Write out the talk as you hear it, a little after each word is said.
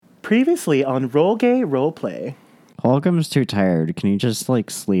Previously on Roll Gay Roleplay. Holgum's too tired. Can you just,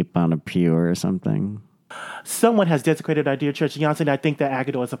 sleep on a pew or something? Someone has desecrated our dear Church of Janssen. I think that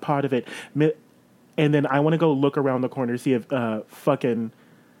Agador is a part of it. And then I want to go look around the corner to see if fucking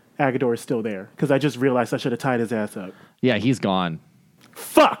Agador is still there. Because I just realized I should have tied his ass up. Yeah, he's gone.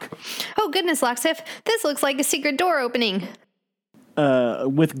 Fuck! Oh, goodness, Locksif. This looks like a secret door opening.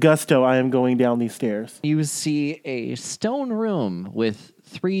 With gusto, I am going down these stairs. You see a stone room with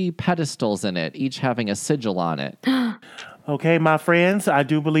 3 pedestals in it, each having a sigil on it. Okay, my friends, I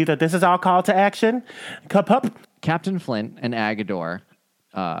do believe that this is our call to action. Cup up. Captain Flint and Agador,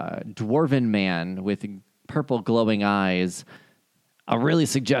 dwarven man with purple glowing eyes, I really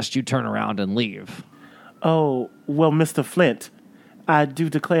suggest you turn around and leave. Oh, well, Mr. Flint, I do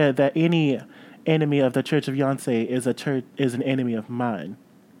declare that any enemy of the Church of Yonsei is an enemy of mine.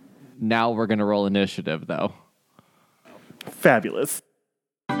 Now we're going to roll initiative, though. Fabulous.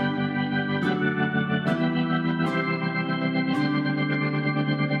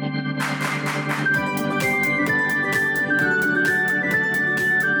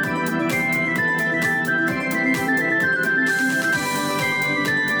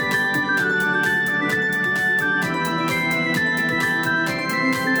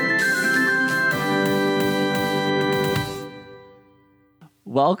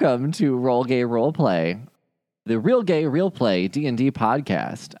 Welcome to Roll Gay Roleplay, the Real Gay Real Play D&D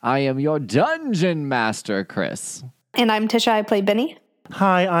podcast. I am your Dungeon Master, Chris. And I'm Tisha, I play Benny.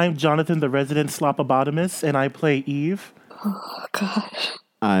 Hi, I'm Jonathan, the resident slopobotomist, and I play Eve. Oh, gosh.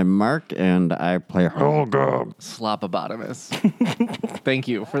 I'm Mark, and I play Holgum. Slopobotomist. Thank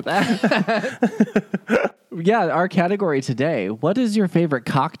you for that. Yeah, our category today. What is your favorite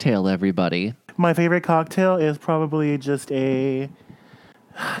cocktail, everybody? My favorite cocktail is probably just a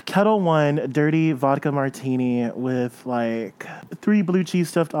Kettle One dirty vodka martini with 3 blue cheese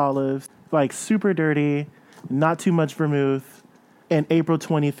stuffed olives, super dirty, not too much vermouth, and April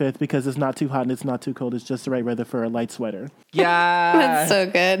 25th because it's not too hot and it's not too cold. It's just the right weather for a light sweater. Yeah. That's so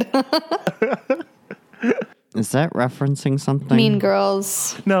good. Is that referencing something? Mean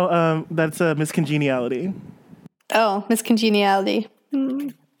Girls. No, that's Miss Congeniality. Oh, Miss Congeniality.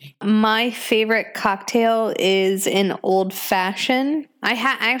 My favorite cocktail is an old fashioned. I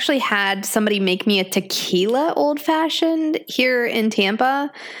actually had somebody make me a tequila old fashioned here in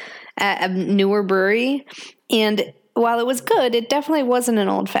Tampa at a newer brewery. And while it was good, it definitely wasn't an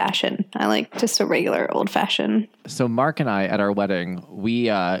old fashioned. I like just a regular old fashioned. So Mark and I, at our wedding, we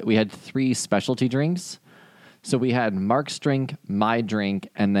had 3 specialty drinks. So we had Mark's drink, my drink,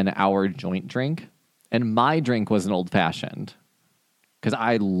 and then our joint drink. And my drink was an old fashioned. Because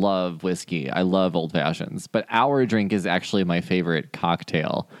I love whiskey. I love old fashions. But our drink is actually my favorite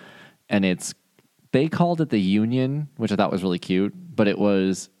cocktail. And they called it the Union, which I thought was really cute. But it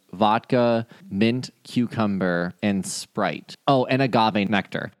was vodka, mint, cucumber, and Sprite. Oh, and agave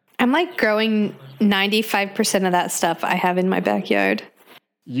nectar. I'm growing 95% of that stuff I have in my backyard.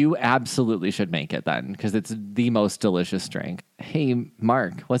 You absolutely should make it then. Because it's the most delicious drink. Hey,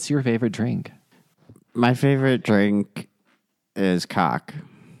 Mark, what's your favorite drink? My favorite drink is cock.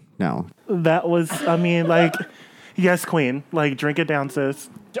 No. That was, yes, queen. Drink it down, sis.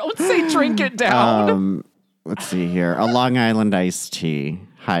 Don't say drink it down. Let's see here. A Long Island iced tea.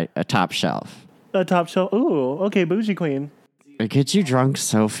 A top shelf. A top shelf. Ooh, okay, bougie queen. It gets you drunk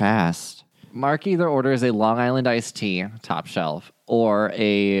so fast. Mark either orders a Long Island iced tea, top shelf, or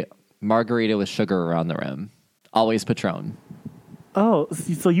a margarita with sugar around the rim. Always Patron. Oh,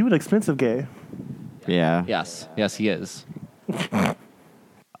 so you an expensive gay. Yeah. Yes, he is.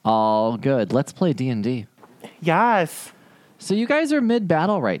 All good. Let's play D&D. Yes. So you guys are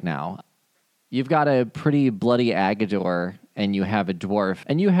mid-battle right now. You've got a pretty bloody Agador, and you have a dwarf,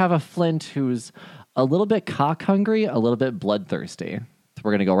 and you have a Flint who's a little bit cock-hungry, a little bit bloodthirsty. So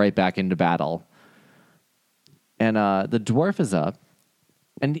we're going to go right back into battle. And the dwarf is up,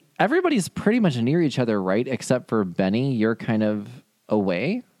 and everybody's pretty much near each other, right? Except for Benny, you're kind of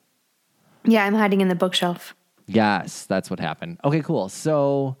away. Yeah, I'm hiding in the bookshelf. Yes, that's what happened. Okay, cool.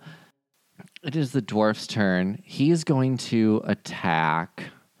 So it is the dwarf's turn. He's going to attack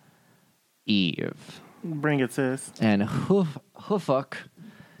Eve. Bring it, sis. And Hoofuk,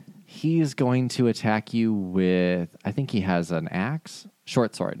 he's going to attack you with, I think he has an axe,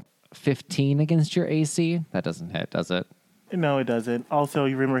 short sword. 15 against your AC? That doesn't hit, does it? No, it doesn't. Also,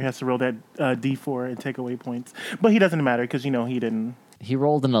 you remember he has to roll that D4 and take away points. But he doesn't matter because, he didn't. He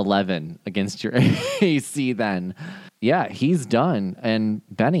rolled an 11 against your AC then. Yeah, he's done. And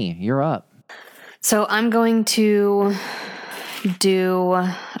Benny, you're up. So I'm going to do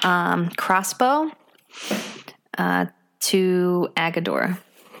crossbow to Agador.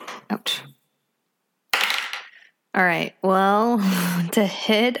 Ouch. All right. Well, to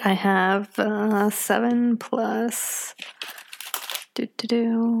hit, I have 7 plus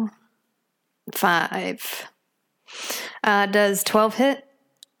 5. Does 12 hit,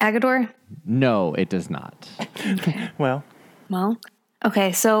 Agador? No, it does not. Well,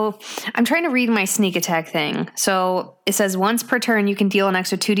 okay, so I'm trying to read my sneak attack thing. So it says once per turn, you can deal an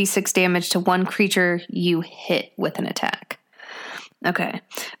extra 2d6 damage to one creature you hit with an attack. Okay,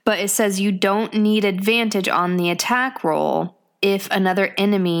 but it says you don't need advantage on the attack roll if another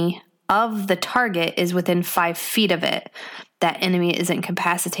enemy of the target is within 5 feet of it. That enemy is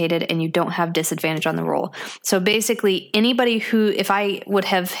incapacitated and you don't have disadvantage on the roll. So basically, anybody who, if I would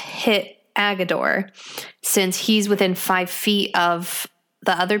have hit Agador, since he's within 5 feet of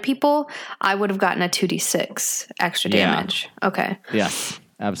the other people, I would have gotten a 2d6 extra damage. Okay. Yes,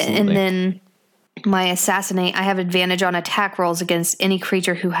 absolutely. And then my assassinate, I have advantage on attack rolls against any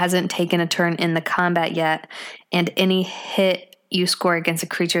creature who hasn't taken a turn in the combat yet, and any hit you score against a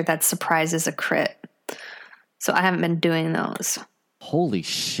creature that surprises a crit. So I haven't been doing those. Holy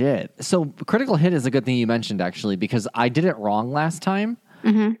shit. So critical hit is a good thing you mentioned, actually, because I did it wrong last time.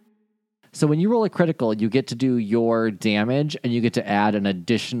 Mm-hmm. So when you roll a critical, you get to do your damage and you get to add an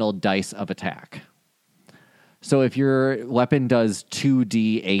additional dice of attack. So if your weapon does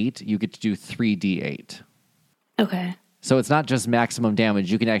 2d8, you get to do 3d8. Okay. So it's not just maximum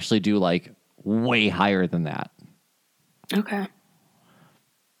damage. You can actually do like way higher than that. Okay.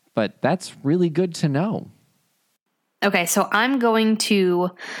 But that's really good to know. Okay, so I'm going to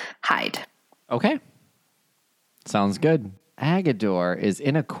hide. Okay. Sounds good. Agador is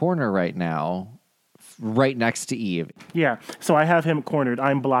in a corner right now, right next to Eve. yeah. So I have him cornered.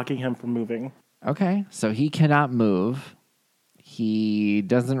 I'm blocking him from moving. Okay, so he cannot move. He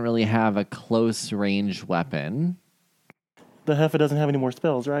doesn't really have a close range weapon. The Heffa doesn't have any more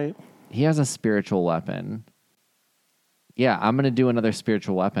spells, right? He has a spiritual weapon. Yeah, I'm going to do another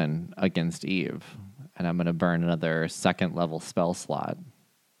spiritual weapon against Eve, and I'm going to burn another 2nd level spell slot.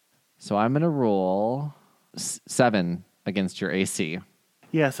 So I'm going to roll 7 against your AC.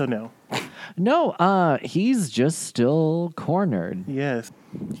 Yeah, so no. No, he's just still cornered. Yes.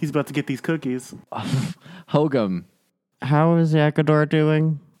 He's about to get these cookies. Hogum, How is Yakador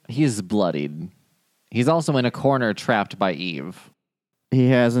doing? he's bloodied. He's also in a corner trapped by Eve. He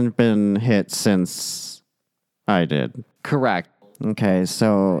hasn't been hit since I did. Correct. Okay,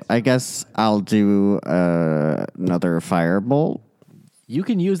 so I guess I'll do another firebolt. You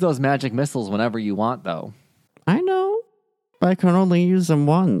can use those magic missiles whenever you want, though. I know, but I can only use them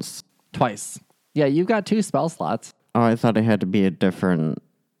once. Twice. Yeah, you've got 2 spell slots. Oh, I thought it had to be a different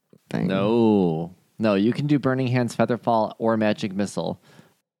thing. No, you can do Burning Hands, Featherfall, or Magic Missile.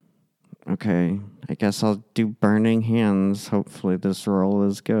 Okay, I guess I'll do Burning Hands. Hopefully this roll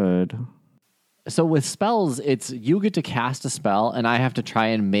is good. So with spells, it's you get to cast a spell, and I have to try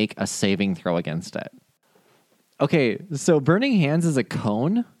and make a saving throw against it. Okay, so Burning Hands is a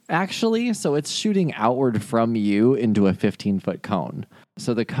cone, actually, so it's shooting outward from you into a 15-foot cone.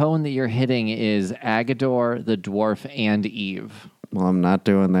 So the cone that you're hitting is Agador, the dwarf, and Eve. Well, I'm not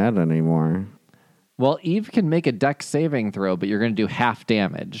doing that anymore. Well, Eve can make a dex saving throw, but you're going to do half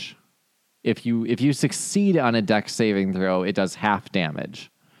damage. If you succeed on a dex saving throw, it does half damage.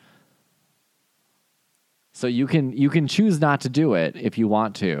 So you can choose not to do it if you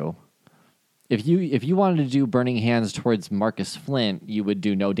want to. If you wanted to do Burning Hands towards Marcus Flint, you would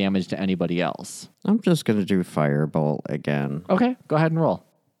do no damage to anybody else. I'm just going to do Firebolt again. Okay, go ahead and roll.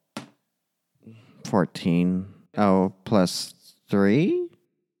 14. Oh, plus 3?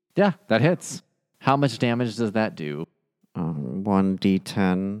 Yeah, that hits. How much damage does that do?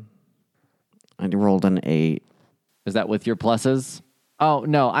 1d10. I rolled an 8. Is that with your pluses? Oh,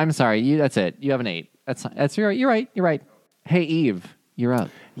 no, I'm sorry. That's it. You have an 8. That's you're right. Hey, Eve, you're up.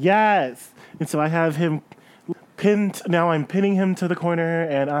 Yes. And so I have him pinned. Now I'm pinning him to the corner,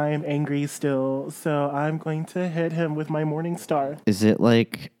 and I'm angry still. So I'm going to hit him with my Morning Star. Is it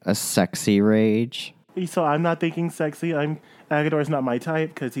like a sexy rage? So I'm not thinking sexy. Agador's not my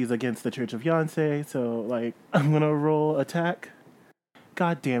type because he's against the Church of Yonsei. So I'm gonna roll attack.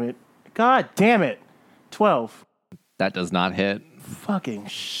 God damn it. 12. That does not hit. Fucking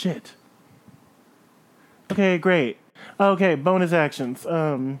shit. Okay, great. Okay, bonus actions.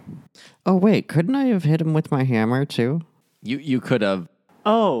 Oh, wait. Couldn't I have hit him with my hammer, too? You could have.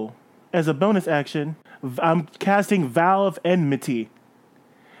 Oh, as a bonus action, I'm casting Vow of Enmity.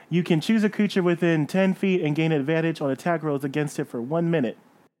 You can choose a creature within 10 feet and gain advantage on attack rolls against it for 1 minute.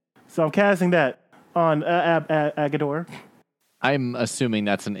 So I'm casting that on Agador. I'm assuming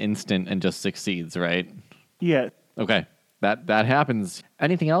that's an instant and just succeeds, right? Yeah. Okay. That happens.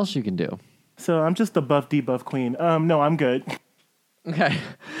 Anything else you can do? So I'm just the buff debuff queen. No, I'm good. Okay.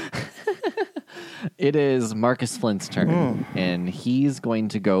 It is Marcus Flint's turn, and he's going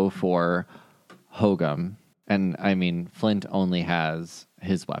to go for Hogum. And I mean, Flint only has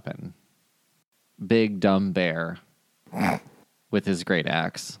his weapon. Big dumb bear with his great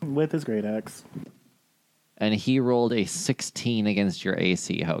axe. With his great axe. And he rolled a 16 against your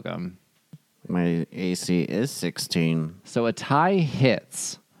AC, Hogum. My AC is 16. So a tie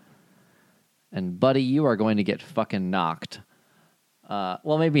hits. And buddy, you are going to get fucking knocked.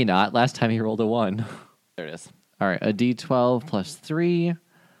 Well, maybe not. Last time he rolled a 1. There it is. All right, a D12 plus 3.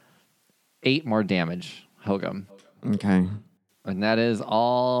 8 more damage, Hogum. Okay. And that is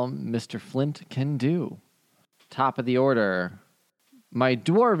all Mr. Flint can do. Top of the order. My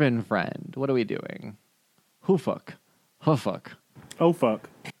dwarven friend. What are we doing? Hoofuk. Oh, fuck.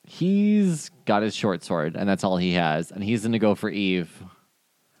 He's got his short sword, and that's all he has. And he's going to go for Eve.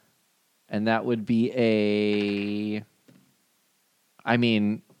 And that would be a... I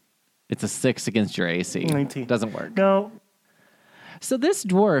mean, it's a 6 against your AC. 19. Doesn't work. No. So this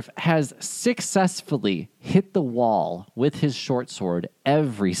dwarf has successfully hit the wall with his short sword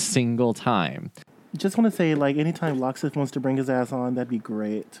every single time. Just want to say, like, anytime Locksmith wants to bring his ass on, that'd be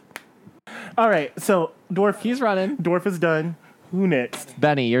great. All right, so He's running. Dwarf is done. Who next?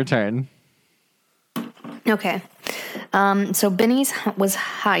 Benny, your turn. Okay. So Benny's was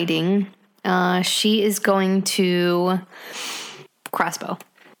hiding. She is going to crossbow.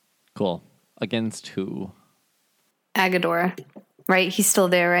 Cool. Against who? Agadora. Right? He's still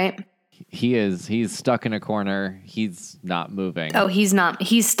there, right? He is. He's stuck in a corner. He's not moving. Oh, he's not.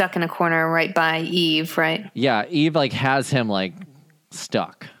 He's stuck in a corner right by Eve, right? Yeah, Eve like has him like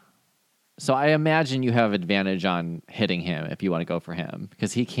stuck. So I imagine you have advantage on hitting him if you want to go for him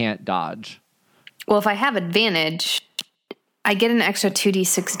because he can't dodge. Well, if I have advantage, I get an extra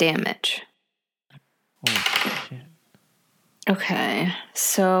 2d6 damage. Oh, shit. Okay.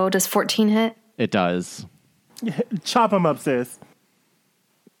 So does 14 hit? It does. Chop him up, sis.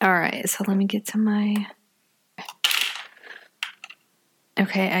 All right. So let me get to my...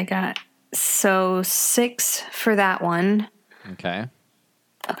 Okay, I got... So 6 for that one. Okay.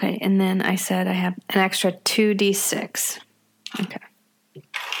 Okay, and then I said I have an extra 2d6. Okay.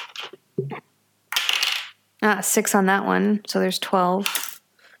 6 on that one, so there's 12.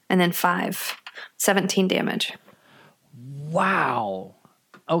 And then 5. 17 damage. Wow.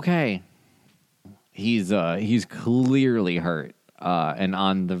 Okay. He's clearly hurt and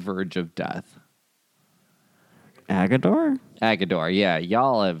on the verge of death. Agador? Agador, yeah,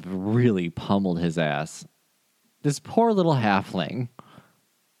 y'all have really pummeled his ass. This poor little halfling.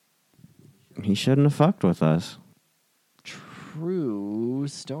 He shouldn't have fucked with us. True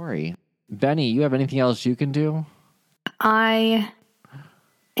story. Benny, you have anything else you can do? I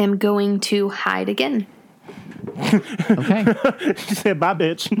am going to hide again. Okay. She said, bye,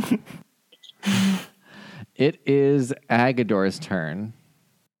 bitch. It is Agador's turn.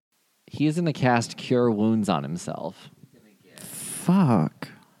 He's going to cast Cure Wounds on himself. Fuck.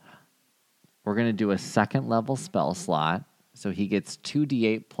 We're going to do a second level spell slot. So he gets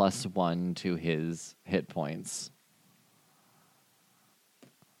 2d8 plus 1 to his hit points.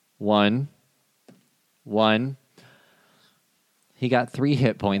 1. He got 3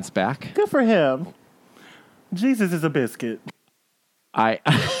 hit points back. Good for him. Jesus is a biscuit. I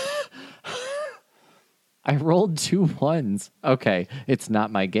rolled 2 1s. Okay, it's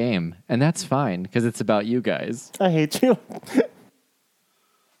not my game. And that's fine, because it's about you guys. I hate you.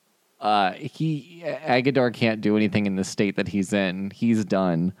 Agador can't do anything in the state that he's in. He's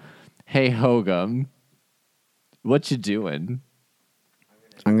done. Hey, Hogum. What you doing?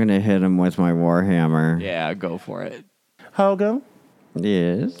 I'm going to hit him with my Warhammer. Yeah, go for it. Hogum,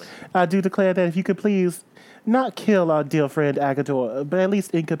 Yes. I do declare that if you could please not kill our dear friend Agador, but at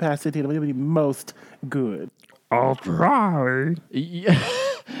least incapacitate him, it would be most good. I'll try.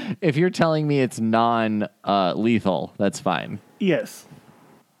 If you're telling me it's non-lethal, that's fine. Yes.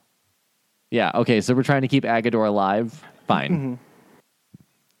 Yeah, okay, so we're trying to keep Agador alive? Fine. Mm-hmm.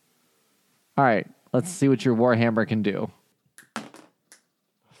 All right, let's see what your Warhammer can do.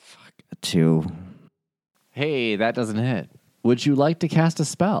 2. Hey, that doesn't hit. Would you like to cast a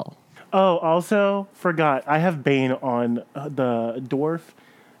spell? Oh, also, forgot. I have Bane on the dwarf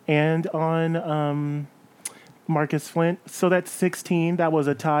and on Marcus Flint. So that's 16. That was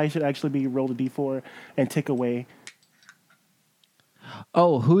a tie. Should actually be rolled a d4 and tick away.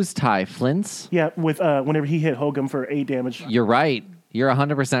 Oh, who's tie? Flint's? Yeah, with whenever he hit Hogum for 8 damage. You're right. You're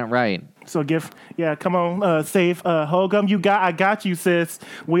 100% right. So come on, save Hogum. I got you, sis.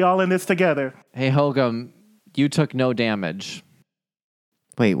 We all in this together. Hey, Hogum, You took no damage.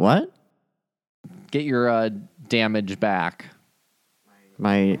 Wait, what? Get your damage back.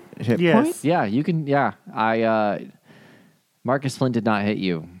 My hit Yes. point? Yeah, you can. Yeah, Marcus Flint did not hit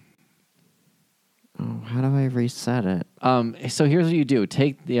you. Oh, how do I reset it? So here's what you do: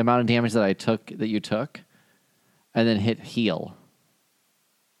 take the amount of damage that you took, and then hit heal.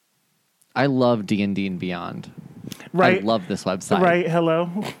 I love D&D and Beyond. Right. I love this website. Right. Hello.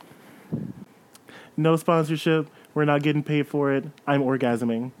 No sponsorship. We're not getting paid for it. I'm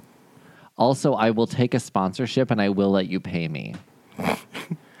orgasming. Also, I will take a sponsorship and I will let you pay me.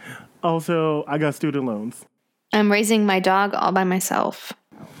 Also, I got student loans. I'm raising my dog all by myself.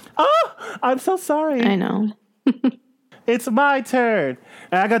 Oh, I'm so sorry. I know. It's my turn.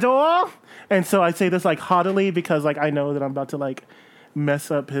 Agador. And so I say this like haughtily because like I know that I'm about to like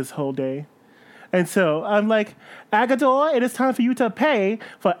mess up his whole day. And so I'm like, Agador, it is time for you to pay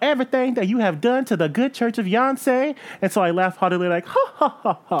for everything that you have done to the good church of Yonsei. And so I laugh haughtily like, ha ha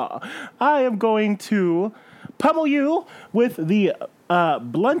ha ha. I am going to pummel you with the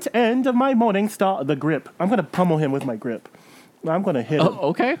blunt end of my morning star, the grip. I'm going to pummel him with my grip. I'm going to hit him. Oh,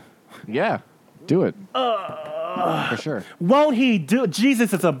 okay. Yeah, do it. For sure. Won't he do?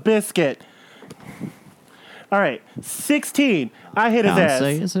 Jesus, it's a biscuit. All right, 16. I hit his ass.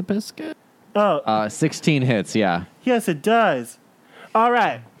 Say is a biscuit? 16 hits, yeah. Yes, it does. All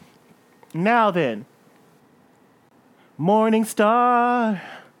right. Now then. Morning Star.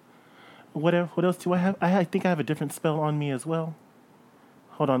 What else do I have? I think I have a different spell on me as well.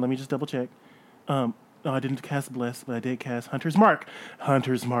 Hold on, let me just double check. No, I didn't cast Bless, but I did cast Hunter's Mark.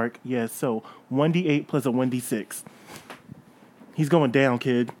 Hunter's Mark, yes. So 1d8 plus a 1d6. He's going down,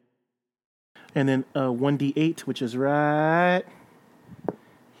 kid. And then 1d8, which is right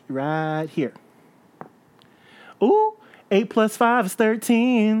here. Ooh, 8 plus 5 is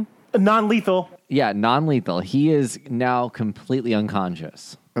 13. Non-lethal. Yeah, non-lethal. He is now completely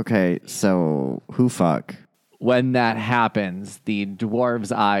unconscious. Okay, so who fuck? When that happens, the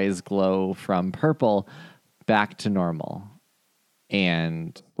dwarf's eyes glow from purple back to normal.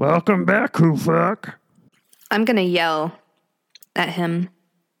 And Welcome back, who fuck? I'm going to yell at him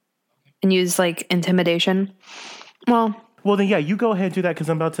and use like intimidation. Well, then yeah, you go ahead and do that because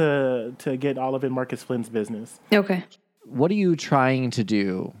I'm about to get all of it Marcus Flynn's business. okay. what are you trying to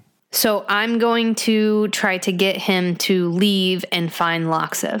do? So I'm going to try to get him to leave and find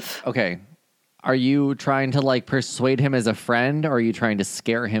Loxif. Okay. Are you trying to like persuade him as a friend, or are you trying to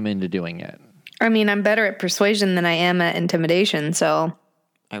scare him into doing it? I mean, I'm better at persuasion than I am at intimidation, so.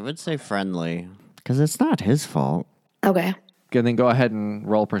 I would say friendly, because it's not his fault. Okay. And then go ahead and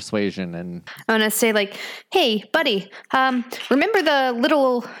roll persuasion. And I'm going to say like, hey, buddy, remember the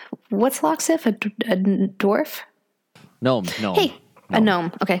little, what's Loxif? A dwarf? gnome. Hey, a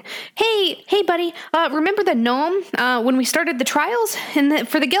gnome. Okay. Hey, buddy. Remember the gnome when we started the trials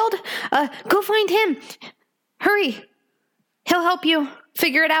for the guild? Go find him. Hurry. He'll help you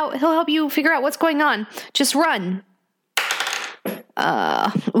figure it out. He'll help you figure out what's going on. Just run.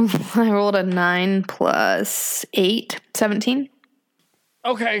 I rolled a 9 plus 8, 17.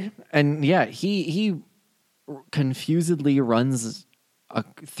 Okay. And yeah, he confusedly runs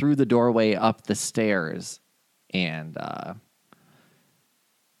through the doorway up the stairs, and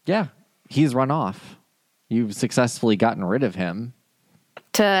yeah, he's run off. You've successfully gotten rid of him.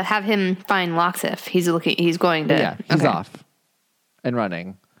 To have him find Loxif. He's going to. Yeah, he's okay. off and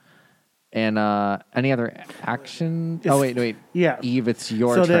running. And any other action? Oh, wait. Yeah. Eve, it's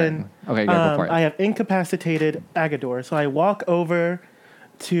your So turn. then, Okay, go for it. I have incapacitated Agador, so I walk over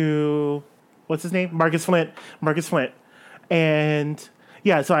to what's his name, Marcus Flint, and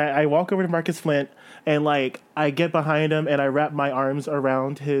yeah, so I walk over to Marcus Flint, and like I get behind him and I wrap my arms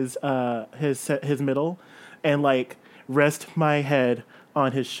around his middle, and like rest my head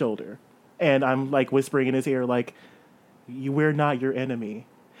on his shoulder, and I'm like whispering in his ear like, "We're not your enemy.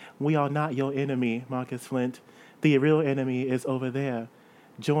 We are not your enemy, Marcus Flint. The real enemy is over there.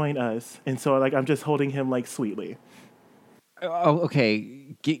 Join us." And so like I'm just holding him like sweetly. Oh,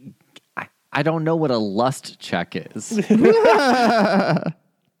 okay. I don't know what a lust check is.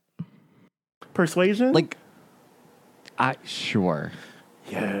 Persuasion? Like, sure.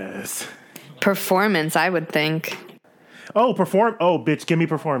 Yes. Performance, I would think. Oh, perform. Oh, bitch, give me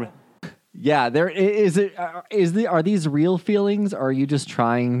performance. Yeah, there is. Are these real feelings, or are you just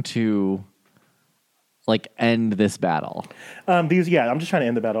trying to like end this battle? I'm just trying to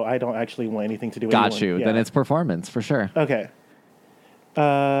end the battle. I don't actually want anything to do with Got anyone. you. Yeah. Then it's performance for sure. Okay.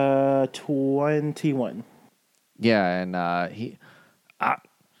 21. Yeah, and I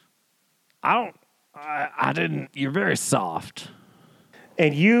didn't. You're very soft.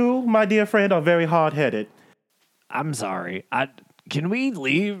 And you, my dear friend, are very hard-headed. I'm sorry. Can we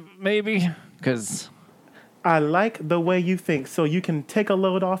leave, maybe? Because... I like the way you think, so you can take a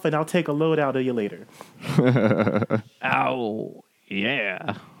load off and I'll take a load out of you later. Ow.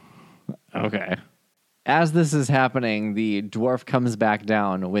 Yeah. Okay. As this is happening, the dwarf comes back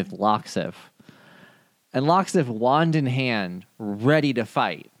down with Loxif. And Loxif, wand in hand, ready to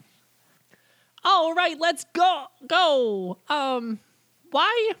fight. All right, let's go.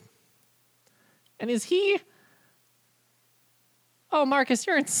 Why? And is he... Oh, Marcus,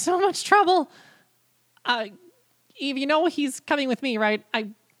 you're in so much trouble. Eve, you know he's coming with me, right? I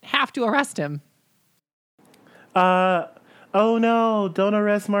have to arrest him. Oh no, don't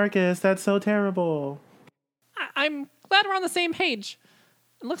arrest Marcus. That's so terrible. I'm glad we're on the same page.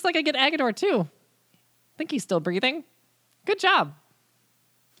 It looks like I get Agador too. I think he's still breathing. Good job.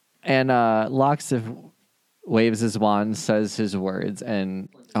 And Loxif waves his wand, says his words, and...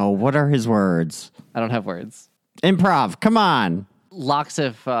 Oh, what are his words? I don't have words. Improv, come on.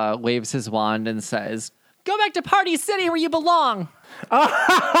 Loxif waves his wand and says, "Go back to Party City where you belong."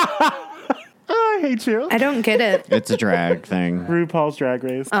 I hate you. I don't get it. It's a drag thing. RuPaul's Drag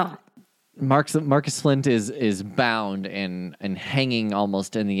Race. Oh, Marcus Flint is bound and hanging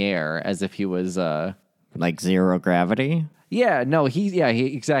almost in the air as if he was... Like zero gravity? Yeah, no, he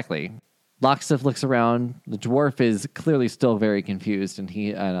exactly. Loxif looks around. The dwarf is clearly still very confused, and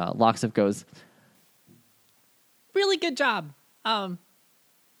Loxif goes, "Really good job. I've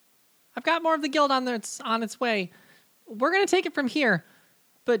got more of the guild on its way. We're gonna take it from here,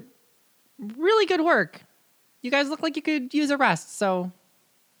 but really good work. You guys look like you could use a rest, so."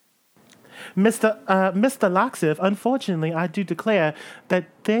 Mr. Loxif, unfortunately, I do declare that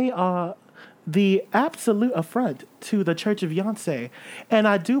they are the absolute affront to the Church of Yonsei. And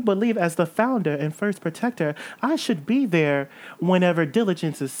I do believe as the founder and first protector, I should be there whenever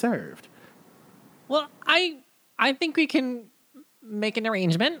diligence is served. Well, I think we can make an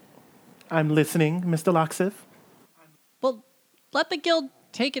arrangement. I'm listening, Mr. Loxif. Well, let the guild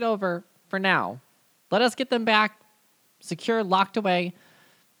take it over for now. Let us get them back, secure, locked away.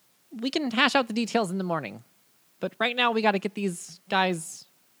 We can hash out the details in the morning. But right now, we got to get these guys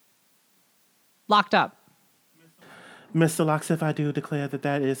locked up. Mr. Loxif, I do declare that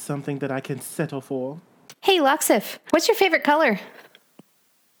that is something that I can settle for. hey, Loxif, what's your favorite color?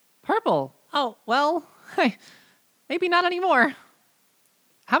 Purple. Oh, well, maybe not anymore.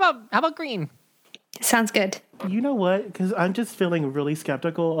 How about green? Sounds good. You know what? Because I'm just feeling really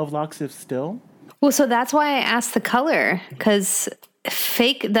skeptical of Loxif still. Well, so that's why I asked the color, because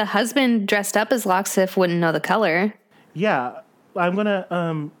the husband dressed up as Loxif wouldn't know the color. Yeah, I'm going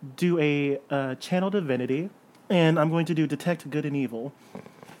to do a channel divinity, and I'm going to do detect good and evil.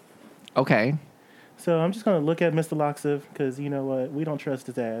 Okay. So I'm just going to look at Mr. Loxif, because you know what? We don't trust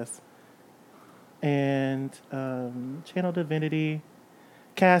his ass. And channel divinity,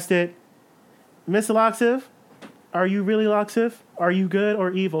 cast it. Mr. Loxif, are you really Loxif? Are you good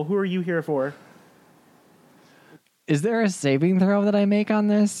or evil? Who are you here for? Is there a saving throw that I make on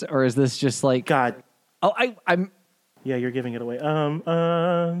this, or is this just like... God. Oh, I'm Yeah, you're giving it away.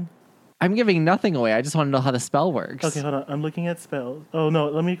 giving nothing away. I just want to know how the spell works. Okay, hold on. I'm looking at spells. Oh, no,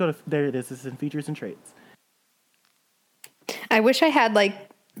 let me go to... There it is. It's in features and traits. I wish I had like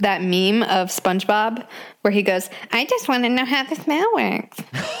that meme of SpongeBob where he goes, I just want to know how the spell works.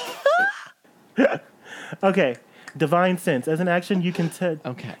 Okay. Divine Sense. As an action, you can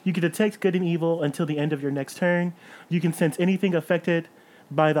Okay. You can detect good and evil until the end of your next turn. You can sense anything affected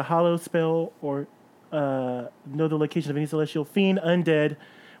by the hollow spell or know the location of any celestial fiend, undead,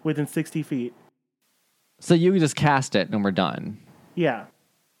 within 60 feet. So you just cast it and we're done. Yeah.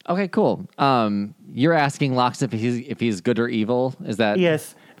 Okay, cool. You're asking Lox if he's good or evil. Is that...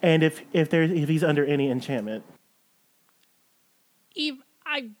 Yes, and if he's under any enchantment. Eve,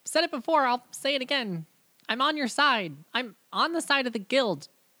 I said it before. I'll say it again. I'm on your side. I'm on the side of the guild.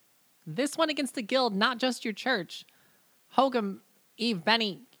 This one against the guild, not just your church. Hogum, Eve,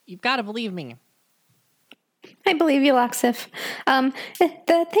 Benny, you've got to believe me. I believe you, Loxif.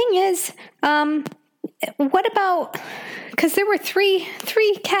 The thing is, what about, because there were three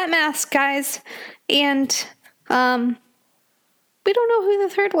cat mask guys, and we don't know who the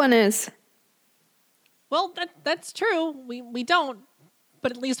third one is. Well, that's true. We don't,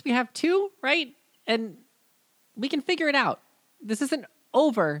 but at least we have two, right? And we can figure it out. This isn't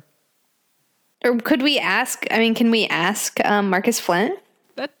over. Or could we ask, can we ask Marcus Flint?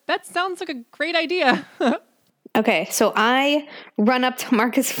 That sounds like a great idea. Okay, so I run up to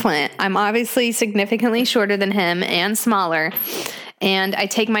Marcus Flint. I'm obviously significantly shorter than him and smaller. And I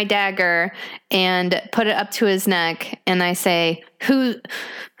take my dagger and put it up to his neck. And I say,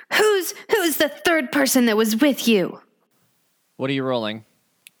 Who's the third person that was with you? What are you rolling?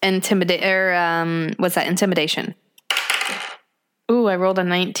 What's that? Intimidation. Ooh, I rolled a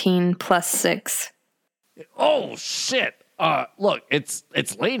 19 plus 6. Oh shit! Look, it's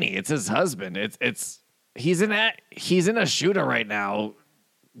Laney. It's his husband. He's in a shooter right now,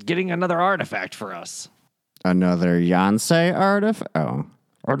 getting another artifact for us. Another Yonsei artifact? Oh.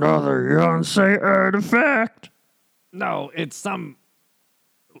 Another Yonsei artifact? No, it's some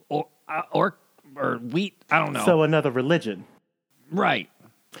or wheat. I don't know. So another religion. Right.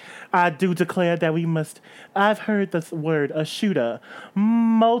 I do declare that we must. I've heard this word, a shooter,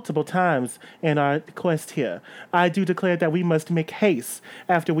 multiple times in our quest here. I do declare that we must make haste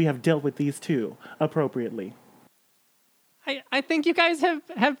after we have dealt with these two appropriately. I think you guys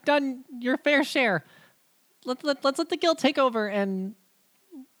have done your fair share. Let's let the guild take over, and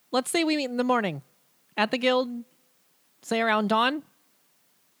let's say we meet in the morning at the guild, say around dawn.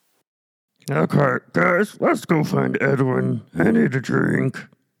 Okay, guys, let's go find Edwin. I need a drink.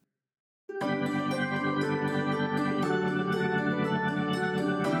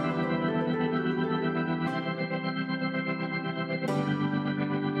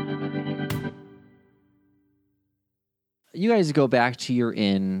 You guys go back to your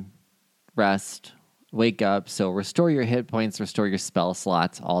inn, rest, wake up. So restore your hit points, restore your spell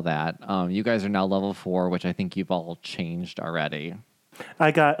slots, all that. You guys are now level 4, which I think you've all changed already. I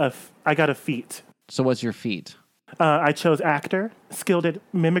got a feat. So what's your feat? I chose actor, skilled at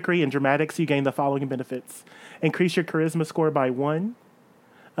mimicry and dramatics. You gain the following benefits: increase your charisma score by 1.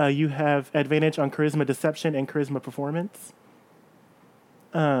 You have advantage on charisma deception and charisma performance.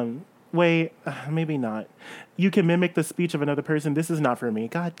 Wait, maybe not. You can mimic the speech of another person. This is not for me.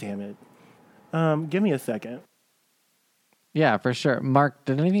 God damn it. Give me a second. Yeah, for sure. Mark,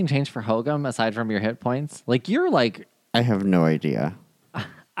 did anything change for Hogum aside from your hit points? I have no idea.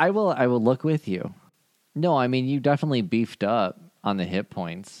 I will look with you. No, I mean, you definitely beefed up on the hit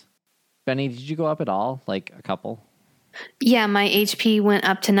points. Benny, did you go up at all? Like a couple? Yeah, my HP went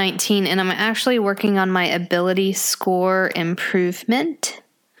up to 19, and I'm actually working on my ability score improvement.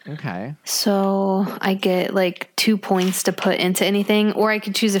 Okay. So I get like 2 points to put into anything, or I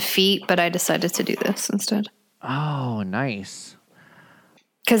could choose a feat, but I decided to do this instead. Oh, nice.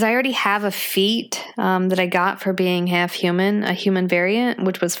 Because I already have a feat that I got for being half human, a human variant,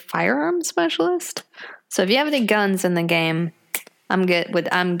 which was firearm specialist. So if you have any guns in the game, I'm good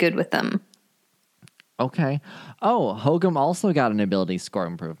with them. Okay. Oh, Hogum also got an ability score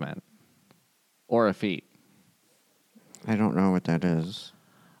improvement. Or a feat. I don't know what that is.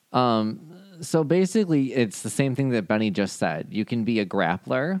 So basically, it's the same thing that Benny just said. You can be a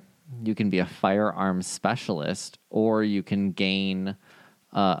grappler, you can be a firearms specialist, or you can gain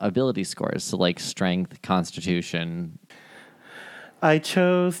ability scores, so like strength, constitution. I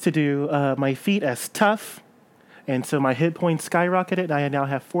chose to do my feat as tough, and so my hit points skyrocketed, and I now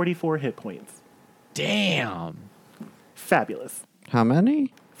have 44 hit points. Damn. Fabulous. How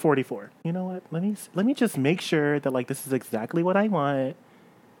many? 44. You know what? Let me just make sure that like this is exactly what I want.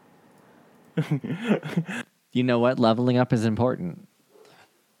 You know what? Leveling up is important.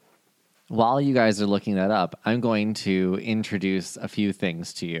 While you guys are looking that up, I'm going to introduce a few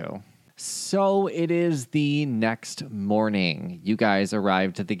things to you. So it is the next morning. You guys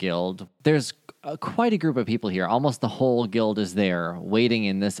arrived at the guild. There's quite a group of people here. Almost the whole guild is there, waiting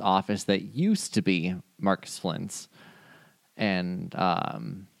in this office that used to be Marcus Flint's. And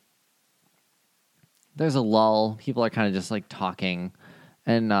there's a lull. People are kind of just like talking.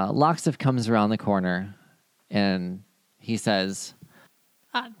 And Loxif comes around the corner, and he says,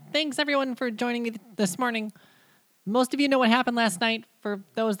 Thanks, everyone, for joining me this morning. Most of you know what happened last night. For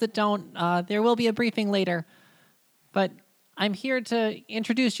those that don't, there will be a briefing later. But I'm here to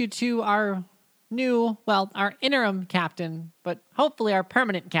introduce you to our our interim captain, but hopefully our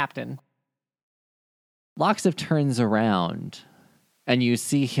permanent captain. Loxif turns around, and you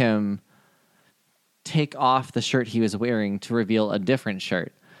see him take off the shirt he was wearing to reveal a different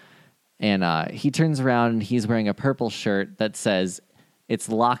shirt. And he turns around, and he's wearing a purple shirt that says, "It's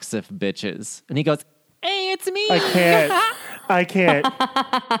Loxif, bitches." And he goes, Hey, it's me! I can't.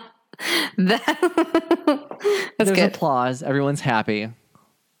 That's There's good. applause. Everyone's happy.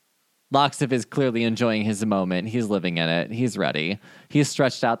 Loxif is clearly enjoying his moment. He's living in it. He's ready. He's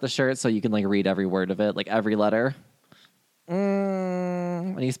stretched out the shirt so you can like read every word of it, like every letter.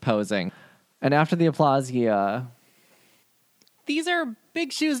 And he's posing. And after the applause, he These are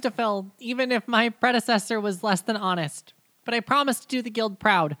big shoes to fill, even if my predecessor was less than honest. But I promise to do the guild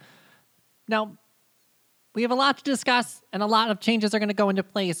proud. Now, we have a lot to discuss, and a lot of changes are going to go into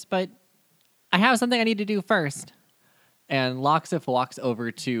place, but I have something I need to do first. And Loxif walks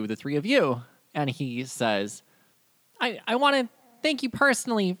over to the three of you, and he says, I want to thank you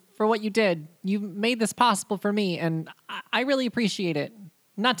personally for what you did. You made this possible for me, and I really appreciate it.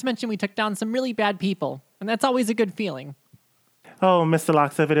 Not to mention we took down some really bad people, and that's always a good feeling. Oh, Mr.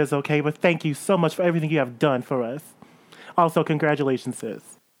 Loxif, it is okay, but thank you so much for everything you have done for us. Also, congratulations, sis.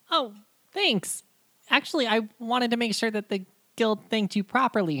 Oh, thanks. Actually, I wanted to make sure that the guild thanked you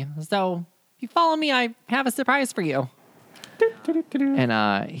properly. So, if you follow me, I have a surprise for you.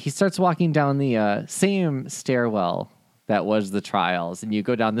 and he starts walking down the same stairwell that was the trials, and you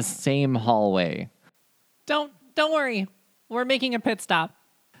go down the same hallway. Don't worry. We're making a pit stop.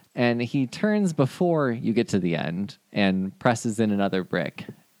 And he turns before you get to the end and presses in another brick.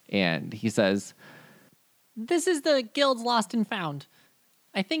 And he says, This is the guild's lost and found.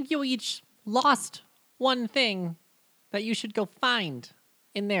 I think you each lost one thing that you should go find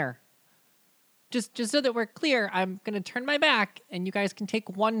in there. Just so that we're clear, I'm going to turn my back and you guys can take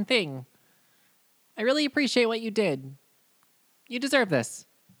one thing. I really appreciate what you did. You deserve this.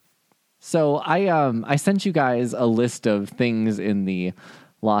 so I sent you guys a list of things in the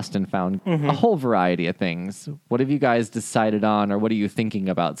Lost and Found, a whole variety of things. What have you guys decided on, or what are you thinking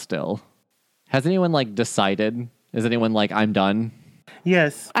about still? Has anyone decided? Is anyone I'm done?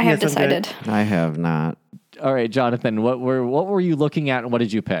 Yes. I have yes, I'm good. decided. I have not. All right, Jonathan, what were you looking at, and what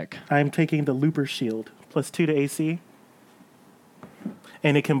did you pick? I'm taking the Looper Shield, +2 to AC.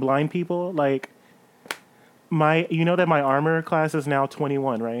 And it can blind people. You know that my armor class is now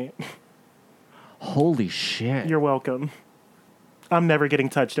 21, right? Holy shit. You're welcome. I'm never getting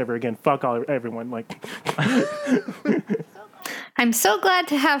touched ever again. Fuck everyone. I'm so glad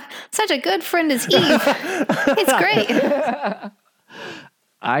to have such a good friend as Eve. It's great.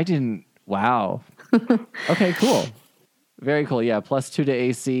 I didn't. Wow. Okay, cool. Very cool. Yeah, +2 to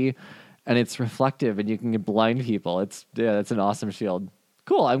AC, and it's reflective, and you can blind people. That's an awesome shield.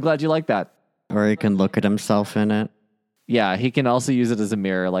 Cool. I'm glad you like that. Or he can look at himself in it. Yeah, he can also use it as a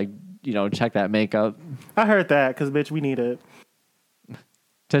mirror, check that makeup. I heard that, because, bitch, we need it.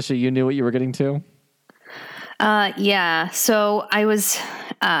 Tisha, you knew what you were getting to? Yeah. So I was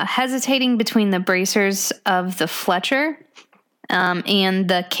hesitating between the bracers of the Fletcher and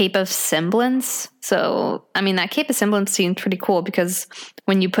the Cape of Semblance. So, that Cape of Semblance seemed pretty cool because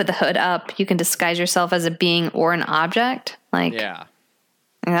when you put the hood up, you can disguise yourself as a being or an object. Yeah.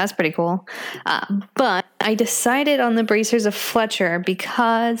 That's pretty cool. But I decided on the bracers of Fletcher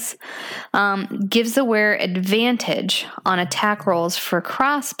because gives the wearer advantage on attack rolls for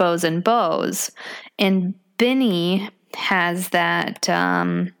crossbows and bows. And Benny has that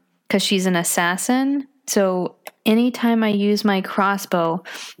because she's an assassin. So anytime I use my crossbow,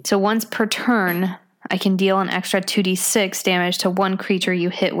 so once per turn, I can deal an extra 2d6 damage to one creature you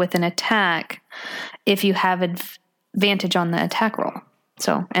hit with an attack if you have advantage on the attack roll.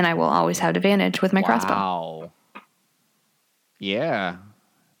 So, and I will always have advantage with my crossbow. Wow. Yeah.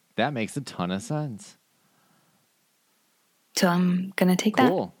 That makes a ton of sense. So I'm going to take that.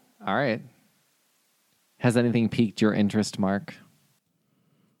 Cool. All right. Has anything piqued your interest, Mark?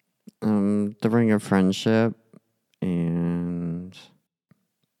 The Ring of Friendship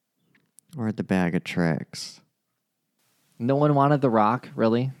or the Bag of Tricks. No one wanted the rock,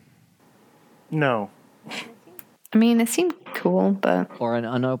 really? No. It seemed cool, but Or an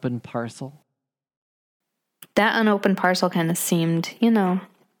unopened parcel? that unopened parcel kind of seemed,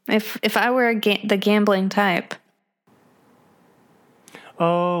 if I were the gambling type.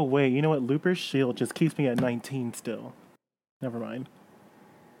 Oh, wait. You know what? Looper's Shield just keeps me at 19 still. Never mind.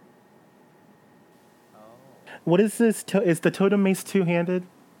 What is this? Is the Totem Mace two-handed?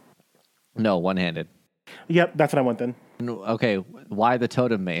 No, one-handed. Yep, that's what I want then. Okay, why the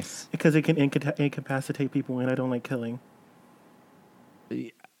totem mace? Because it can incapacitate people, and I don't like killing.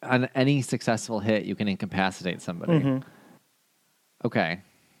 On any successful hit, you can incapacitate somebody. Mm-hmm. Okay.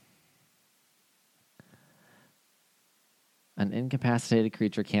 An incapacitated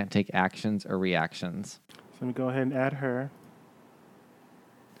creature can't take actions or reactions. So let me go ahead and add her.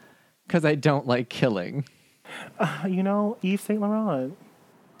 Because I don't like killing. Yves Saint Laurent.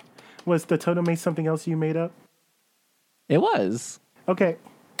 Was the Totem Mace something else you made up? It was. Okay.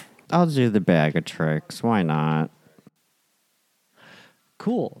 I'll do the Bag of Tricks. Why not?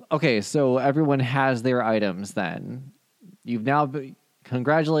 Cool. Okay, so everyone has their items then. You've now...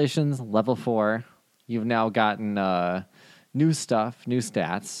 Congratulations, level 4. You've now gotten new stuff, new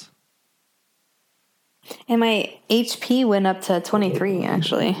stats. And my HP went up to 23,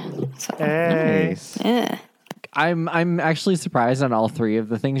 actually. So, Hey. Nice. yeah. I'm actually surprised on all 3 of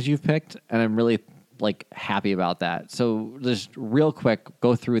the things you've picked, and I'm really happy about that. So just real quick,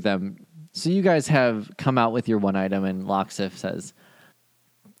 go through them. So you guys have come out with your one item, and Loxif says,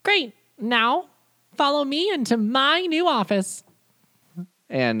 Great. Now, follow me into my new office.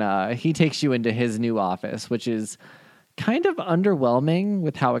 and he takes you into his new office, which is kind of underwhelming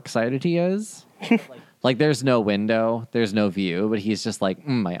with how excited he is. Like, there's no window, there's no view, but he's just like,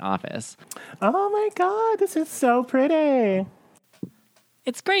 my office. Oh my god, this is so pretty.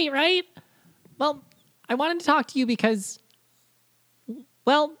 It's great, right? Well, I wanted to talk to you because,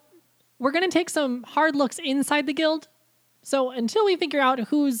 well, we're going to take some hard looks inside the guild. So until we figure out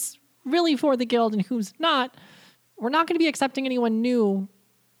who's really for the guild and who's not, we're not going to be accepting anyone new.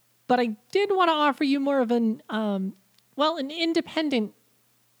 But I did want to offer you more of an independent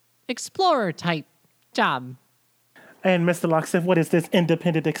explorer type job. And Mr. Loxif, what is this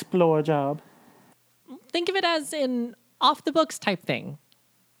independent explorer job? Think of it as an off the books type thing.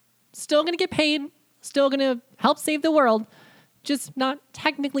 Still going to get paid, still going to help save the world, just not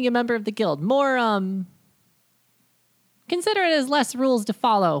technically a member of the guild. More, consider it as less rules to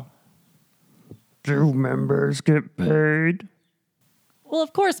follow. Do members get paid? Well,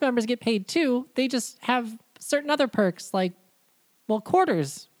 of course, members get paid too. They just have certain other perks, like, well,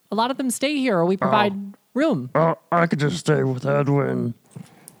 quarters. A lot of them stay here, or we provide room. I could just stay with Edwin.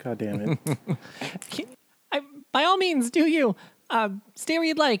 God damn it. By all means, do you. Stay where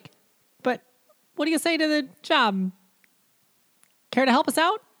you'd like. But what do you say to the job? Care to help us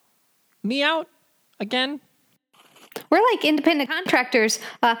out? Me out? Again? We're like independent contractors,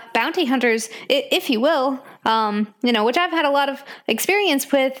 bounty hunters, if you will, which I've had a lot of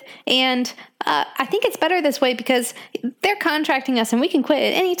experience with. And I think it's better this way because they're contracting us and we can quit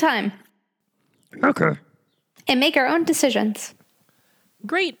at any time. Okay. And make our own decisions.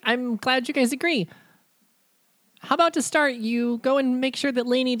 Great. I'm glad you guys agree. How about to start, you go and make sure that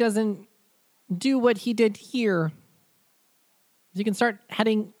Laney doesn't do what he did here. You can start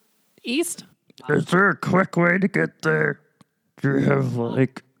heading east. Is there a quick way to get there? Do you have,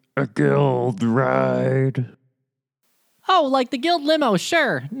 like, a guild ride? Oh, like the guild limo,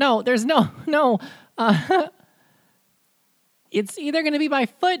 sure. No, there's no. It's either going to be by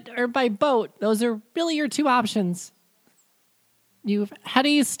foot or by boat. Those are really your two options. You head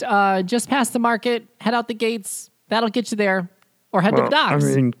east, just past the market, head out the gates. That'll get you there. Or head to the docks.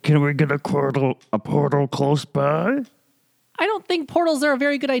 I mean, can we get a portal close by? I don't think portals are a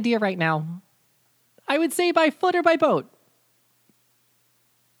very good idea right now. I would say by foot or by boat.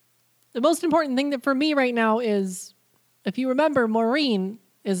 The most important thing that for me right now is, if you remember, Maureen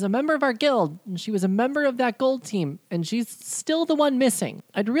is a member of our guild, and she was a member of that gold team, and she's still the one missing.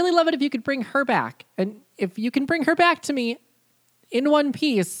 I'd really love it if you could bring her back. And if you can bring her back to me in one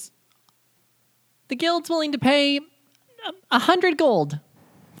piece, the guild's willing to pay 100 gold.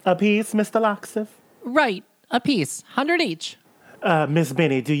 A piece, Mr. Loxif? Right, a piece, 100 each. Miss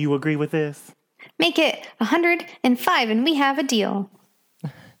Benny, do you agree with this? Make it 105 and we have a deal.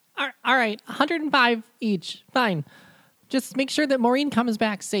 All right, 105 each. Fine. Just make sure that Maureen comes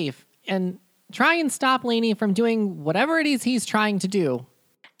back safe and try and stop Laney from doing whatever it is he's trying to do.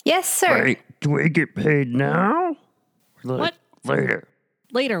 Yes, sir. Wait, do we get paid now? What? Later.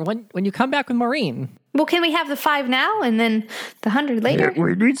 Later, when you come back with Maureen. Well, can we have the 5 now and then the 100 later? Yeah,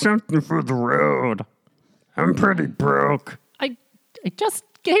 we need something for the road. I'm pretty broke. I just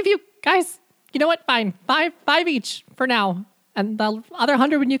gave you guys, you know what? Fine. Five each for now. And the other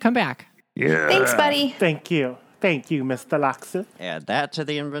 100 when you come back. Yeah. Thanks, buddy. Thank you, Mr. Loxif. Add that to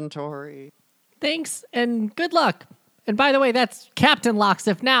the inventory. Thanks and good luck. And by the way, that's Captain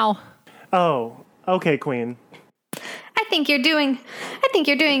Loxif now. Oh, okay, Queen. I think you're doing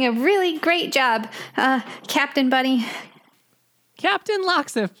a really great job, Captain Buddy. Captain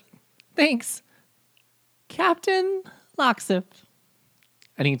Loxif. Thanks. Captain Loxif.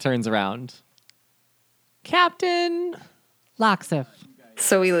 And he turns around. Captain Loxif.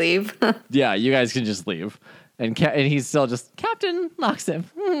 So we leave. Yeah, you guys can just leave. And he's still just, Captain Loxif.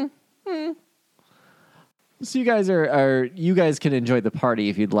 So you guys can enjoy the party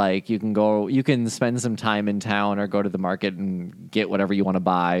if you'd like. You can spend some time in town or go to the market and get whatever you want to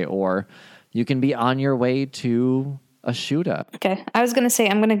buy, or you can be on your way to a shoot up. Okay, I was going to say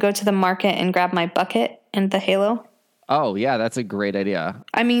I'm going to go to the market and grab my bucket and the halo. Oh, yeah, that's a great idea.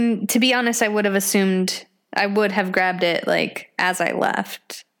 I mean, to be honest, I would have assumed I would have grabbed it like as I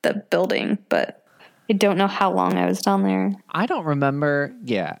left the building, but I don't know how long I was down there. I don't remember.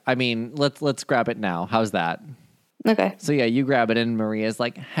 Yeah, I mean, let's grab it now. How's that? Okay. So yeah, you grab it, and Maria's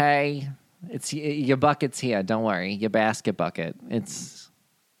like, "Hey, it's your bucket's here. Don't worry, your basket bucket.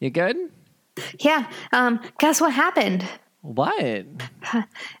 You good? Yeah. Guess what happened? What?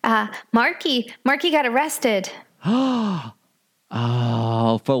 Marky got arrested.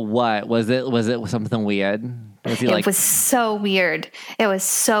 Oh, for what? Was it something weird? Was he It was so weird. It was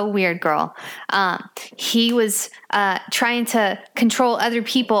so weird, girl. He was trying to control other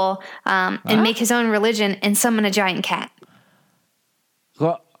people and make his own religion and summon a giant cat.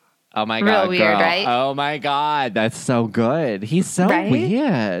 Oh my Real God, weird, girl. right? Oh my God, that's so good. He's so Right?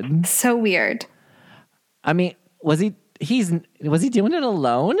 weird. So weird. I mean, was he doing it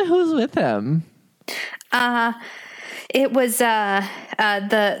alone? Who's with him? It was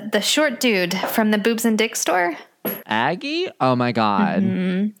the short dude from the Boobs and Dick store. Aggie? Oh my God.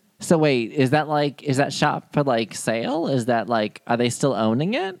 Mm-hmm. So wait, is that shop for like sale? Is that like, are they still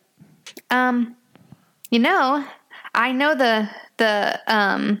owning it? You know, I know the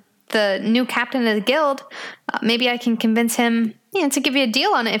new captain of the guild. Maybe I can convince him, to give you a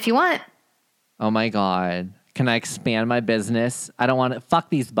deal on it if you want. Oh my God. Can I expand my business? I don't want to fuck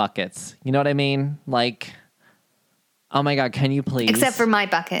these buckets. You know what I mean? Like, oh my God, can you please? Except for my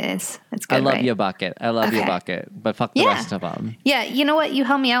bucket. It's good, I love right? your bucket. I love your Okay. bucket. But fuck the Yeah. rest of them. Yeah, you know what? You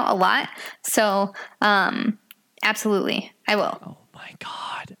help me out a lot. So, absolutely. I will. Oh my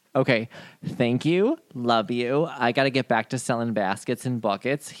God. Okay. Thank you. Love you. I got to get back to selling baskets and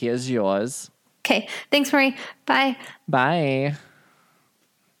buckets. Here's yours. Okay. Thanks, Marie. Bye. Bye.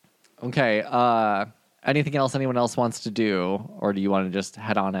 Okay. Anything else anyone else wants to do? Or do you want to just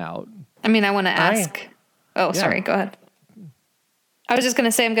head on out? I mean, I want to ask. Oh, sorry. Go ahead. I was just going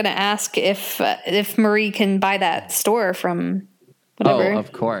to say I'm going to ask if Marie can buy that store from whatever. Oh,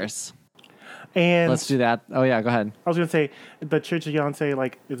 of course. And Let's do that. Oh, yeah. Go ahead. I was gonna say the Church of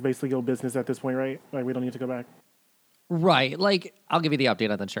Yonsei is basically your business at this point, right? Like we don't need to go back. Right. Like, I'll give you the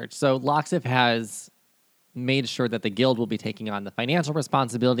update on the church. So Loxif has made sure that the guild will be taking on the financial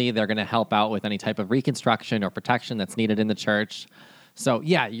responsibility. They're going to help out with any type of reconstruction or protection that's needed in the church. So,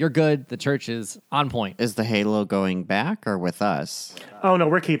 yeah, you're good. The church is on point. Is the halo going back or with us? Oh no,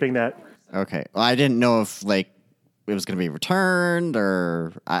 we're keeping that. Okay. Well, I didn't know if it was going to be returned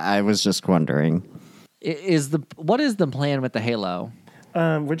or I was just wondering. What is the plan with the halo?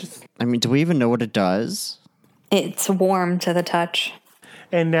 We're just I mean, do we even know what it does? It's warm to the touch.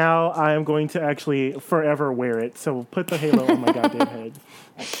 and now I am going to actually forever wear it. So put the halo on my goddamn head.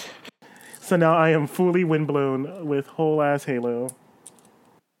 So now I am fully windblown with whole ass halo.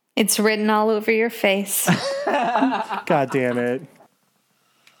 It's written all over your face. God damn it.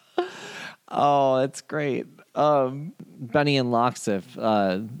 Oh, that's great. Benny and Loxif.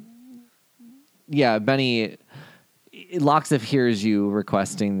 Benny. Loxif hears you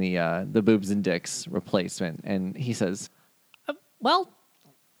requesting the boobs and dicks replacement, and he says, Well,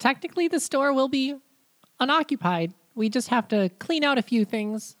 technically the store will be unoccupied. We just have to clean out a few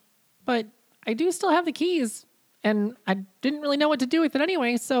things. But I do still have the keys, and I didn't really know what to do with it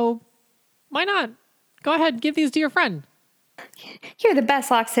anyway, so why not? Go ahead, give these to your friend. You're the best,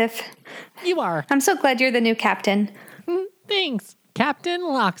 Loxif. You are. I'm so glad you're the new captain. Thanks, Captain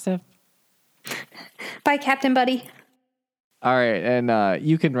Loxif. Bye, Captain Buddy. all right, and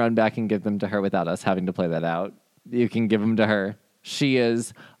you can run back and give them to her without us having to play that out. You can give them to her. She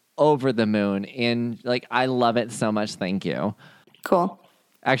is over the moon, and I love it so much. Thank you. Cool.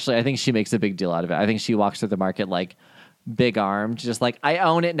 Actually, I think she makes a big deal out of it. I think she walks through the market big armed, just I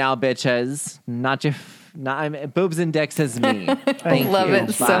own it now, bitches. Boobs and dicks is me. Thank Love you.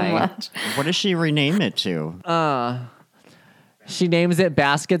 it so Bye. much. What does she rename it to? She names it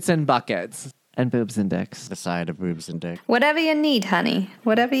baskets and buckets and boobs and dicks. The side of boobs and dick. Whatever you need, honey.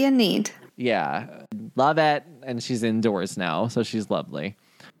 Whatever you need. Yeah, love it. And she's indoors now, so she's lovely.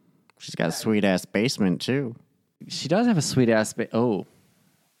 She's got a sweet ass basement too. She does have a sweet ass. Oh,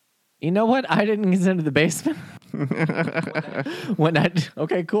 you know what? I didn't consider the basement.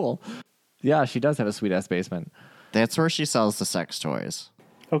 Okay, cool. Yeah, she does have a sweet ass basement. That's where she sells the sex toys.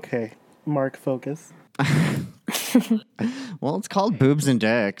 Okay, Mark, focus. Well, it's called boobs and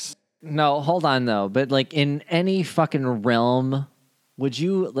dicks. No, hold on though. But in any fucking realm, would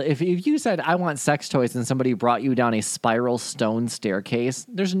you, if you said I want sex toys and somebody brought you down a spiral stone staircase,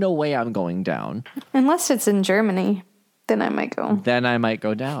 there's no way I'm going down. Unless it's in Germany, then I might go. Then I might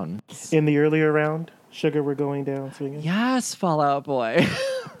go down. In the earlier round, Sugar, we're going down swinging. Yes, Fallout Boy.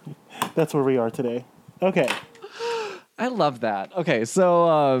 That's where we are today. Okay. I love that. Okay,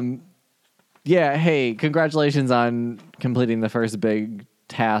 so yeah, hey, congratulations on completing the first big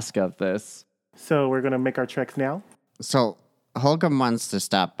task of this. So we're going to make our treks now. So Holgum wants to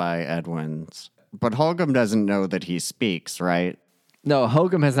stop by Edwin's, but Holgum doesn't know that he speaks, right? No,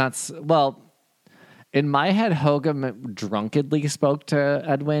 Hogum has not. Well, in my head, Hogum drunkenly spoke to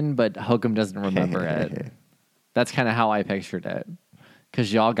Edwin, but Hogum doesn't remember it. That's kind of how I pictured it.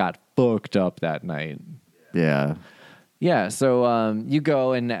 Because y'all got fucked up that night. Yeah. Yeah, so you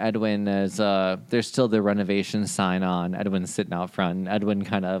go and Edwin is there's still the renovation sign on. Edwin's sitting out front. And Edwin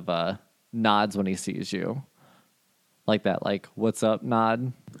kind of nods when he sees you. Like that, like, what's up,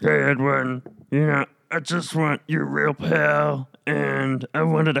 nod? Hey, Edwin. I just want your real pal, and I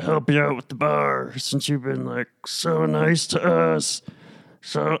wanted to help you out with the bar since you've been, like, so nice to us.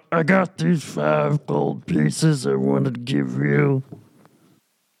 So I got these 5 gold pieces I wanted to give you.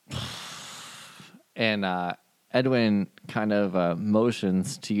 And Edwin kind of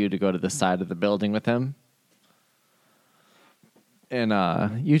motions to you to go to the side of the building with him.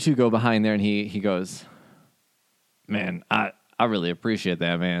 And you two go behind there, and he goes, man, I really appreciate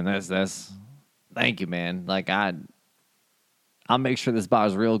that, man. That's thank you, man. Like, I'll make sure this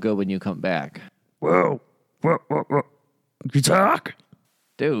bar's real good when you come back. Whoa. What? You talk?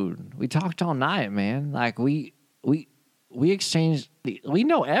 Dude, we talked all night, man. Like, we exchanged, we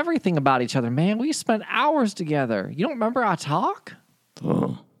know everything about each other, man. We spent hours together. You don't remember our talk?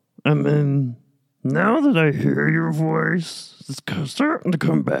 Oh, I mean, now that I hear your voice, it's starting to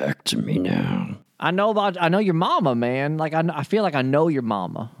come back to me now. I know your mama, man. Like, I feel like I know your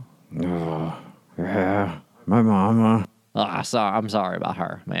mama. Oh, yeah, my mama. Oh, I'm sorry about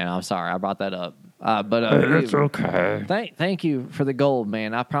her, man. I'm sorry I brought that up. But It's okay. Thank you for the gold,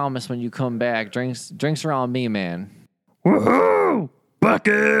 man. I promise when you come back, drinks are on me, man. Woohoo!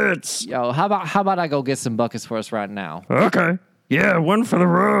 Buckets! Yo, how about I go get some buckets for us right now? Okay. Yeah, one for the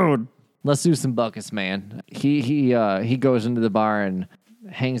road. Let's do some buckets, man. He goes into the bar and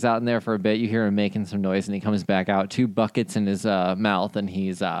hangs out in there for a bit. You hear him making some noise, and he comes back out, 2 buckets in his mouth, and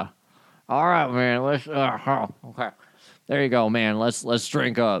he's all right, man. Let's okay. There you go, man. Let's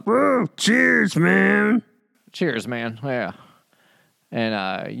drink up. Whoa! Cheers, man. Cheers, man. Yeah.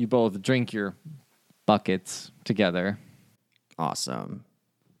 And you both drink your buckets together. Awesome.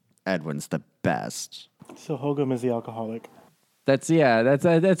 Edwin's the best. So Hogum is the alcoholic. That's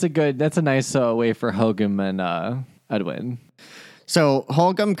a nice way for Hogum and Edwin. So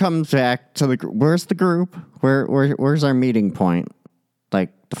Holgum comes back to the group. Where's the group? Where's our meeting point?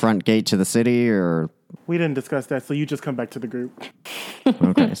 Like the front gate to the city, or? We didn't discuss that, so you just come back to the group.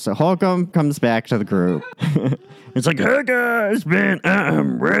 Okay, so Holgum comes back to the group. It's like, hey guys, man,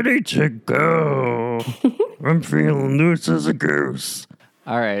 I'm ready to go. I'm feeling loose as a goose.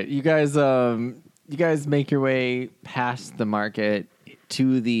 All right, you guys make your way past the market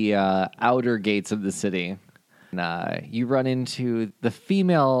to the outer gates of the city. And, you run into the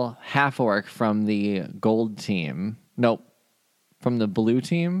female half-orc from the gold team. Nope, from the blue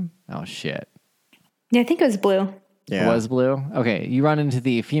team. Oh shit. Yeah, I think it was blue. Yeah. It was blue? Okay, you run into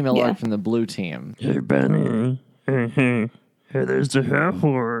the female Yeah. orc from the blue team. Hey, Benny. Hey, there's the half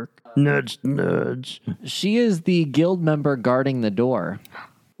orc. Nudge, nudge. She is the guild member guarding the door.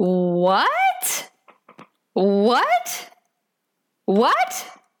 What?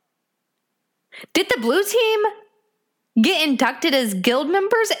 Did the blue team get inducted as guild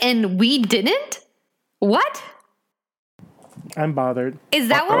members and we didn't? What? I'm bothered. Is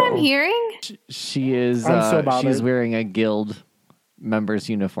that what I'm hearing? She is I'm so bothered. she's wearing a guild member's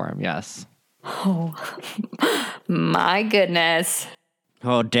uniform, yes. My goodness.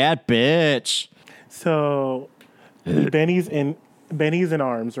 Oh, that bitch. So Benny's in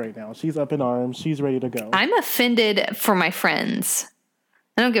arms right now. She's up in arms. She's ready to go. I'm offended for my friends.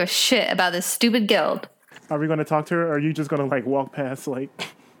 I don't give a shit about this stupid guild. Are we going to talk to her, or are you just going to like walk past like,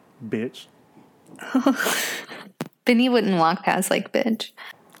 bitch? Benny wouldn't walk past like bitch.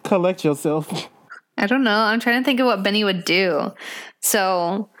 Collect yourself. I don't know. I'm trying to think of what Benny would do.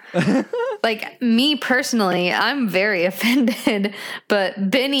 So, like me personally, I'm very offended,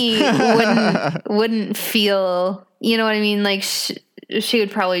 but Benny wouldn't feel. You know what I mean? Like she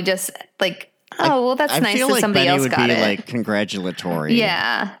would probably just like, oh well, that's I nice feel that like somebody Benny else would got be it. like congratulatory.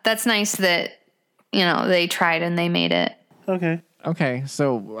 Yeah, that's nice that they tried and they made it. Okay. Okay,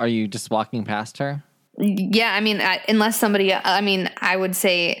 so are you just walking past her? Yeah, I mean, unless somebody, I would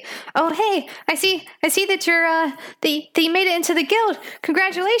say, "Oh, hey, I see that you're that you made it into the guild.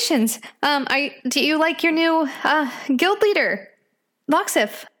 Congratulations. Do you like your new guild leader,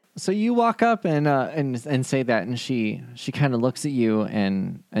 Loxif?" So you walk up and say that, and she kind of looks at you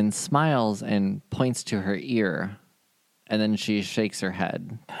and smiles and points to her ear, and then she shakes her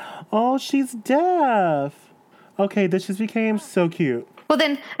head. Oh, she's deaf. Okay, this just became so cute. Well,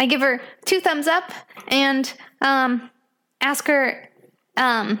 then I give her 2 thumbs up and ask her.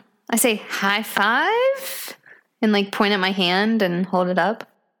 I say high five and like point at my hand and hold it up.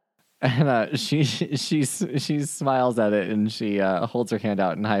 And she smiles at it, and she holds her hand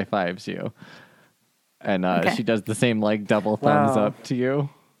out and high fives you. And Okay. she does the same like double thumbs Wow. up to you.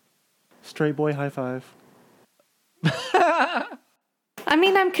 Straight boy high five. I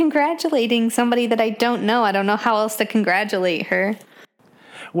mean, I'm congratulating somebody that I don't know. I don't know how else to congratulate her.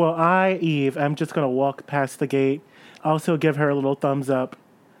 Well, Eve, I'm just going to walk past the gate, also give her a little thumbs up,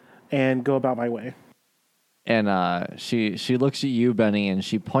 and go about my way. And she looks at you, Benny, and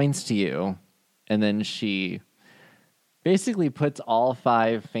she points to you, and then she basically puts all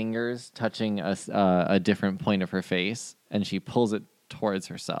 5 fingers touching a different point of her face, and she pulls it towards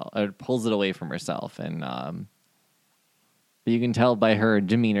herself, or pulls it away from herself, and you can tell by her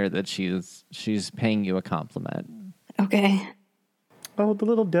demeanor that she's paying you a compliment. Okay. Oh, the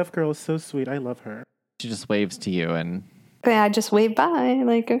little deaf girl is so sweet. I love her. She just waves to you, and Okay, I just wave bye.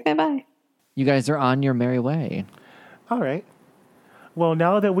 Like, okay, bye. you guys are on your merry way. All right. Well,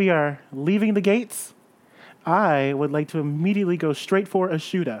 now that we are leaving the gates, I would like to immediately go straight for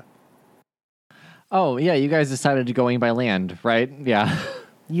Ashuda. Oh, yeah, you guys decided to going by land, right? Yeah.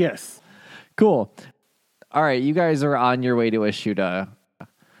 Yes. Cool. All right, you guys are on your way to Ashuda.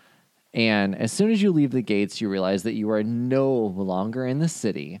 And as soon as you leave the gates, you realize that you are no longer in the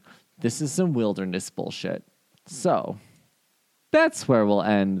city. This is some wilderness bullshit. So, that's where we'll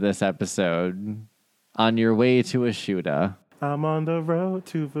end this episode. On your way to Ashuda. I'm on the road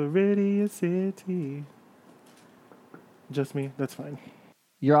to Viridia City. Just me. That's fine.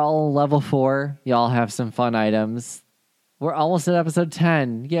 You're all level 4. Y'all have some fun items. We're almost at episode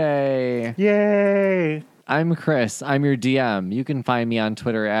 10. Yay. Yay! I'm Chris. I'm your DM. You can find me on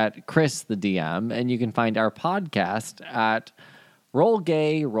Twitter at Chris the DM, and you can find our podcast at Roll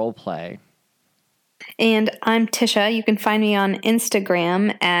Gay Roleplay. And I'm Tisha. You can find me on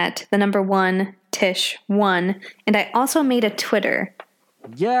Instagram at the1 Tish1. And I also made a Twitter.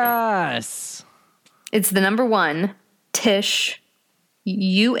 Yes. It's the 1 Tish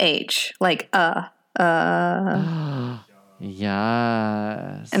UH, like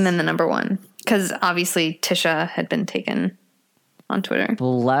Yes. and then the 1. Because obviously Tisha had been taken on Twitter.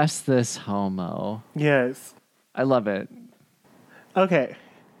 Bless this homo. Yes. I love it. Okay.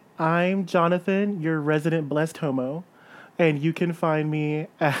 I'm Jonathan, your resident blessed homo. And you can find me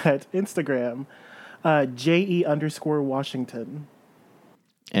at Instagram, JE_Washington.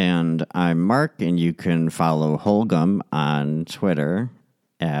 And I'm Mark, and you can follow Holgum on Twitter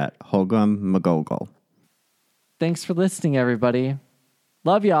at HolgumMcGogol. Thanks for listening, everybody.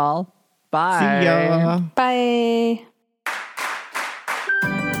 Love y'all. Bye. See ya. Bye.